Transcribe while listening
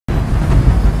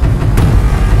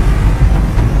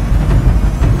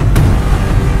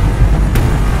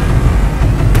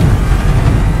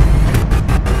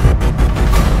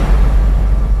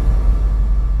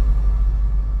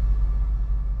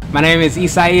My name is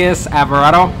Isaias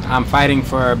Alvarado. I'm fighting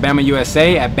for Bamma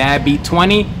USA at Badbeat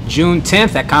 20, June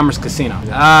 10th at Commerce Casino.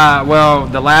 Well,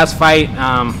 the last fight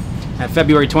at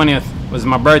February 20th was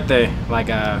my birthday. Like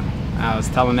I was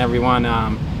telling everyone,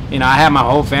 you know, I had my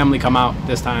whole family come out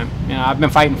this time. You know, I've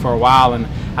been fighting for a while, and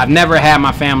I've never had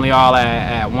my family all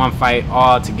at one fight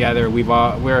all together.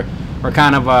 We're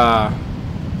kind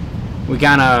of we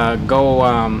kind of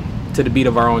go to the beat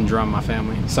of our own drum, my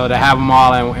family. So to have them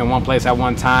all in one place at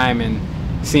one time and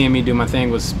seeing me do my thing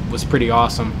was pretty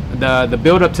awesome. The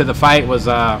build up to the fight was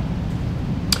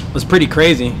pretty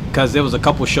crazy because there was a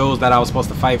couple shows that I was supposed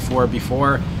to fight for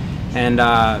before, and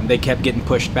they kept getting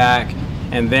pushed back.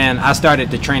 And then I started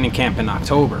the training camp in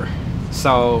October.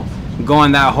 So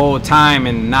going that whole time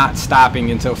and not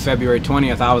stopping until February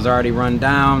 20th, I was already run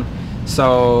down.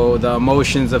 So the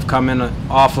emotions of coming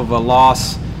off of a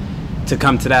loss to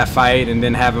come to that fight and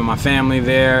then having my family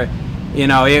there, you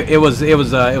know, it was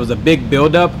a big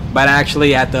buildup. But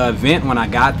actually at the event when I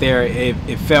got there,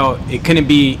 it couldn't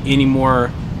be any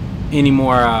more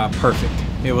perfect.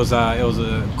 It was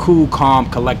a cool, calm,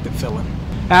 collected feeling.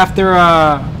 After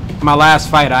my last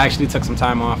fight, I actually took some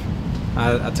time off.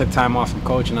 I took time off from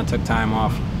coaching. I took time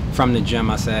off from the gym.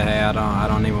 I said, hey, I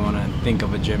don't even want to think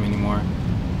of a gym anymore.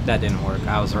 That didn't work.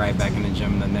 I was right back in the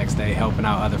gym the next day helping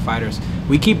out other fighters.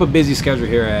 We keep a busy schedule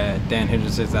here at Dan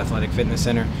Henderson's Athletic Fitness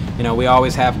Center. You know, we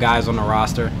always have guys on the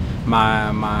roster.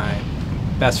 My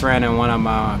best friend and one of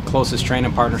my closest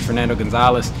training partners, Fernando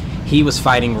Gonzalez, he was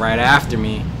fighting right after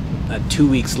me 2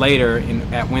 weeks later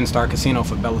at WinStar Casino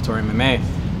for Bellator MMA.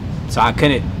 So I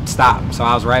couldn't stop. So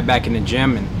I was right back in the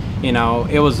gym, and you know,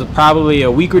 it was probably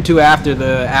a week or two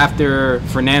after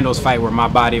Fernando's fight where my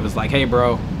body was like, hey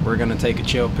bro, we're gonna take a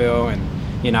chill pill. And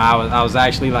you know, I was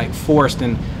actually like forced,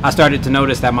 and I started to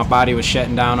notice that my body was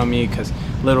shutting down on me because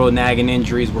little nagging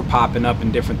injuries were popping up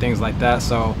and different things like that.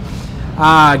 So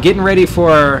getting ready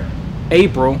for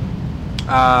April,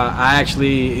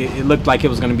 it looked like it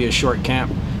was gonna be a short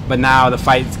camp. But now the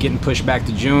fight's getting pushed back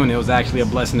to June. It was actually a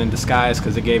blessing in disguise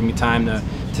because it gave me time to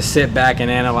sit back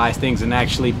and analyze things and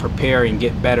actually prepare and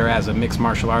get better as a mixed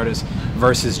martial artist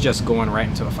versus just going right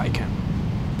into a fight camp.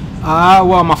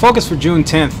 Well, my focus for June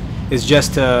 10th is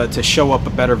just to show up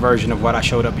a better version of what I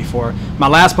showed up before. My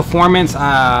last performance,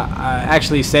 I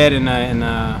actually said in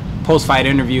a post-fight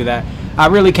interview that I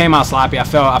really came out sloppy. I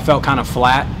felt kind of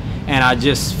flat, and I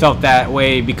just felt that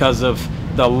way because of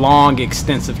the long,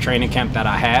 extensive training camp that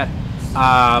I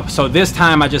had. So this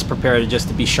time I just prepared just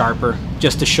to be sharper,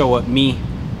 just to show up me.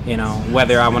 You know,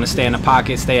 whether I want to stay in the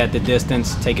pocket, stay at the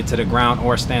distance, take it to the ground,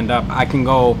 or stand up, I can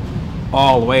go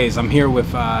all ways. I'm here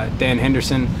with Dan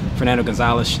Henderson, Fernando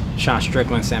Gonzalez, Sean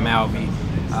Strickland, Sam Alvey,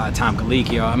 Tom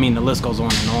Galicchio. I mean, the list goes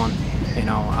on and on. You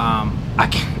know,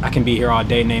 I can be here all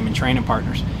day naming training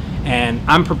partners. And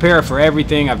I'm prepared for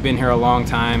everything. I've been here a long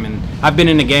time, and I've been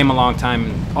in the game a long time,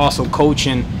 and also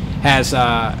coaching has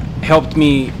helped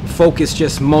me focus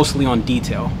just mostly on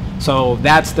detail. So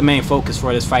that's the main focus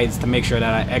for this fight, is to make sure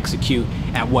that I execute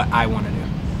at what I want to do.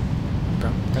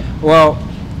 Okay. Well,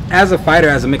 as a fighter,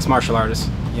 as a mixed martial artist,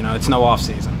 you know, it's no off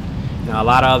season. You know, a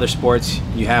lot of other sports,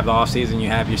 you have the off season, you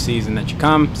have your season that you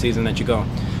come, season that you go.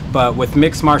 But with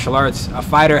mixed martial arts, a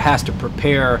fighter has to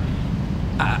prepare.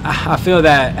 I feel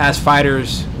that as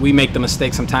fighters, we make the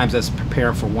mistake sometimes as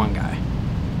preparing for one guy.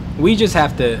 We just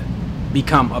have to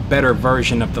become a better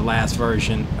version of the last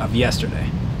version of yesterday.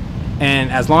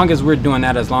 And as long as we're doing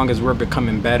that, as long as we're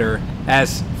becoming better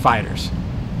as fighters,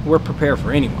 we're prepared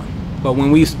for anyone. But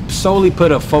when we solely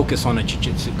put a focus on a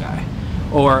jiu-jitsu guy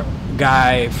or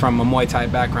guy from a Muay Thai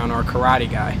background or a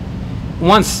karate guy,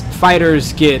 once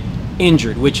fighters get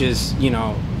injured, which is, you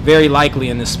know, very likely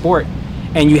in this sport,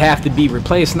 and you have to be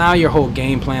replaced, now your whole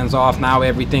game plan's off. Now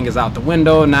everything is out the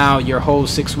window. Now your whole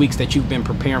 6 weeks that you've been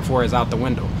preparing for is out the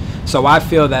window. So I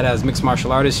feel that as mixed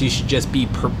martial artists, you should just be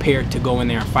prepared to go in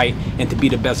there and fight and to be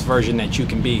the best version that you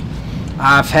can be.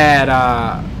 I've had,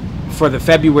 for the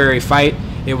February fight,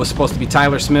 it was supposed to be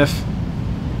Tyler Smith.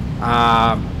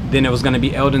 Then it was going to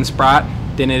be Eldon Sprott.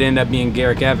 Then it ended up being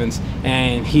Garrick Evans.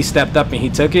 And he stepped up and he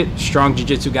took it. Strong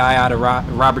jiu-jitsu guy out of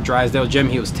Robert Drysdale Gym.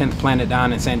 He was 10th planted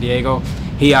down in San Diego.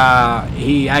 He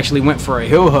actually went for a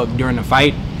heel hook during the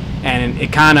fight, and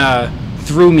it kind of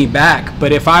threw me back.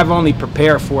 But if I've only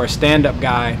prepared for a stand-up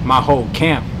guy my whole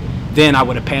camp, then I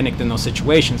would have panicked in those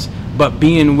situations. But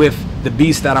being with the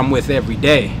beast that I'm with every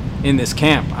day in this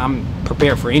camp, I'm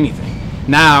prepared for anything.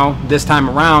 Now, this time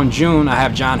around, June, I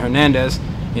have John Hernandez.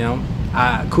 You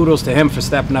know, kudos to him for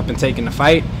stepping up and taking the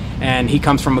fight. And he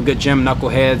comes from a good gym,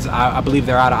 Knuckleheads. I believe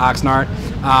they're out of Oxnard.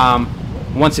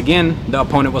 Once again, the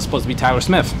opponent was supposed to be Tyler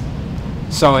Smith.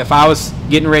 So if I was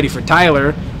getting ready for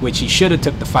Tyler, which he should have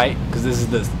took the fight, because this is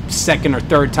the second or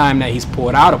third time that he's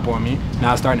pulled out upon me,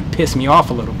 now it's starting to piss me off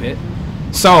a little bit.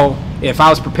 So if I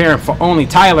was preparing for only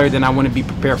Tyler, then I wouldn't be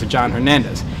prepared for John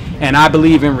Hernandez. And I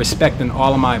believe in respecting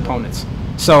all of my opponents.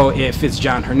 So if it's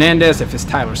John Hernandez, if it's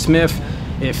Tyler Smith,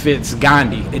 if it's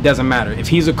Gandhi, it doesn't matter. If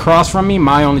he's across from me,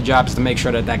 my only job is to make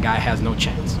sure that that guy has no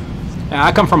chance. And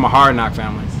I come from a hard knock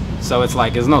family, so it's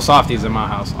like there's no softies in my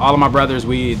house. All of my brothers,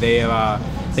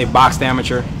 they boxed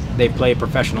amateur, they played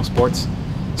professional sports,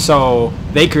 so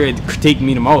they could critique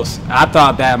me the most. I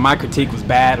thought that my critique was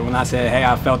bad when I said, hey,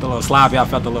 I felt a little sloppy, I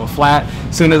felt a little flat.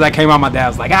 As soon as I came out, my dad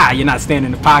was like, you're not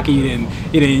standing in the pocket, you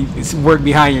didn't work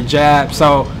behind your jab.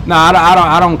 So no,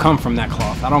 I don't come from that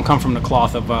cloth. I don't come from the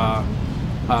cloth of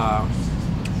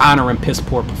honoring piss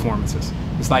poor performances.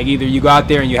 It's like either you go out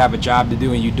there and you have a job to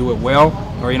do and you do it well,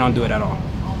 or you don't do it at all.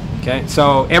 Okay,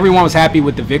 so everyone was happy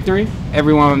with the victory.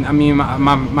 Everyone, I mean,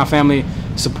 my family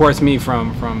supports me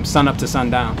from sun up to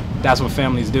sundown. That's what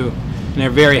families do, and they're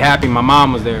very happy. My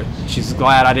mom was there. She's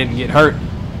glad I didn't get hurt,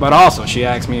 but also she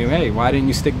asked me, hey, why didn't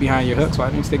you stick behind your hooks? Why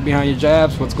didn't you stick behind your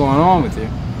jabs? What's going on with you?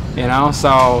 You know,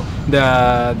 so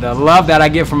the love that I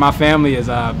get from my family is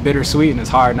bittersweet and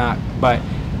it's hard not. But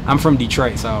I'm from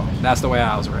Detroit, so that's the way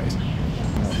I was raised.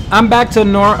 I'm back to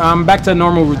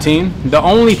normal routine. The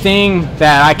only thing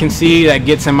that I can see that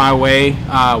gets in my way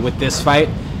with this fight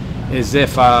is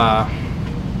if I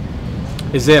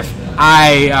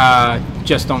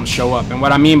just don't show up. And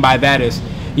what I mean by that is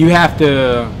you have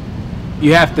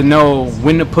to know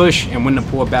when to push and when to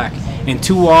pull back. And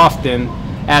too often,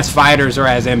 as fighters or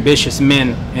as ambitious men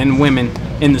and women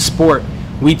in the sport,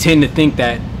 we tend to think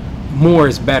that more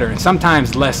is better, and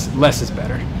sometimes less is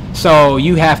better. So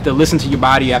you have to listen to your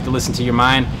body, you have to listen to your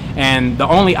mind, and the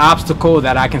only obstacle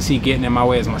that I can see getting in my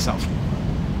way is myself.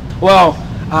 Well,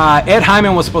 Ed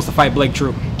Hyman was supposed to fight Blake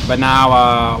Troop, but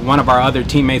now one of our other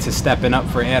teammates is stepping up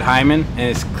for Ed Hyman, and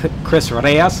it's Chris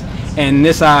Reyes. And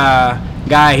this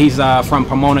guy, he's from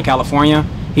Pomona, California.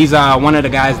 He's one of the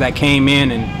guys that came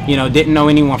in and didn't know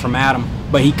anyone from Adam,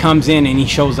 but he comes in and he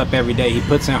shows up every day. He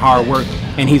puts in hard work,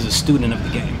 and he's a student of the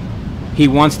game. He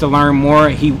wants to learn more.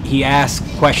 He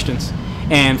asks questions,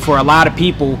 and for a lot of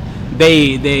people,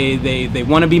 they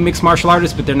want to be mixed martial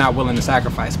artists, but they're not willing to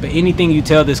sacrifice. But anything you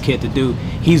tell this kid to do,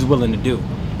 he's willing to do.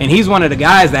 And he's one of the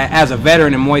guys that, as a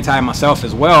veteran in Muay Thai myself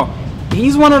as well,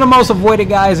 he's one of the most avoided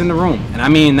guys in the room. And I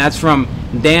mean, that's from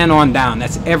Dan on down.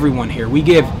 That's everyone here. We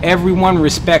give everyone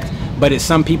respect, but it's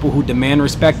some people who demand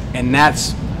respect, and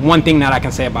that's one thing that I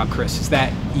can say about Chris, is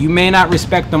that you may not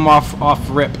respect them off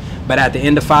rip, but at the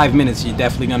end of 5 minutes, you're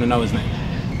definitely going to know his name.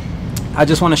 I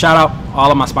just want to shout out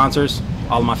all of my sponsors,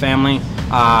 all of my family.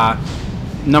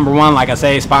 Number one, like I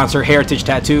say, sponsor Heritage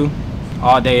Tattoo,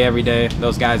 all day, every day.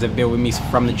 Those guys have been with me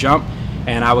from the jump,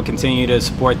 and I will continue to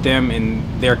support them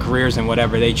in their careers and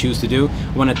whatever they choose to do.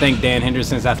 I want to thank Dan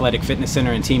Henderson's Athletic Fitness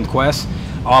Center and Team Quest,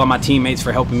 all of my teammates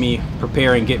for helping me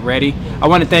prepare and get ready. I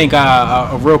want to thank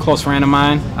a real close friend of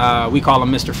mine. We call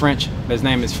him Mr. French. His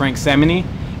name is Frank Semeny,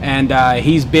 and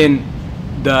he's been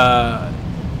the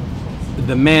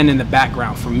man in the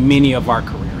background for many of our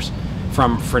careers,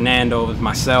 from Fernando,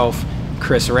 myself,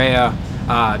 Chris Rea,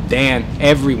 Dan,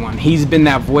 everyone. He's been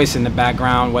that voice in the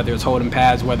background, whether it's holding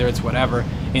pads, whether it's whatever.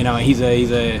 He's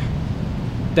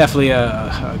definitely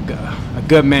a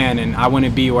good man, and I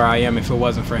wouldn't be where I am if it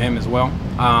wasn't for him as well.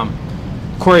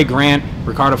 Corey Grant,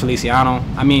 Ricardo Feliciano.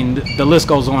 I mean, the list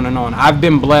goes on and on. I've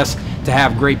been blessed to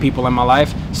have great people in my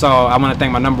life, so I want to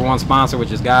thank my number one sponsor,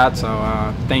 which is God. So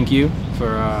thank you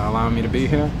for allowing me to be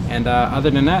here. And other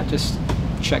than that, just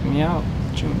check me out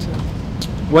June 10th.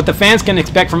 What the fans can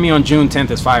expect from me on June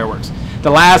 10th is fireworks. The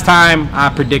last time I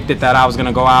predicted that I was going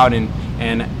to go out and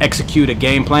execute a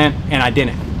game plan, and I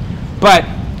didn't. But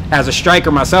as a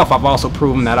striker myself, I've also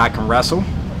proven that I can wrestle,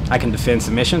 I can defend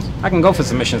submissions, I can go for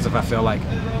submissions if I feel like.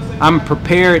 I'm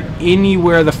prepared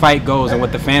anywhere the fight goes, and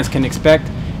what the fans can expect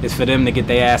is for them to get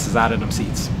their asses out of them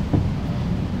seats.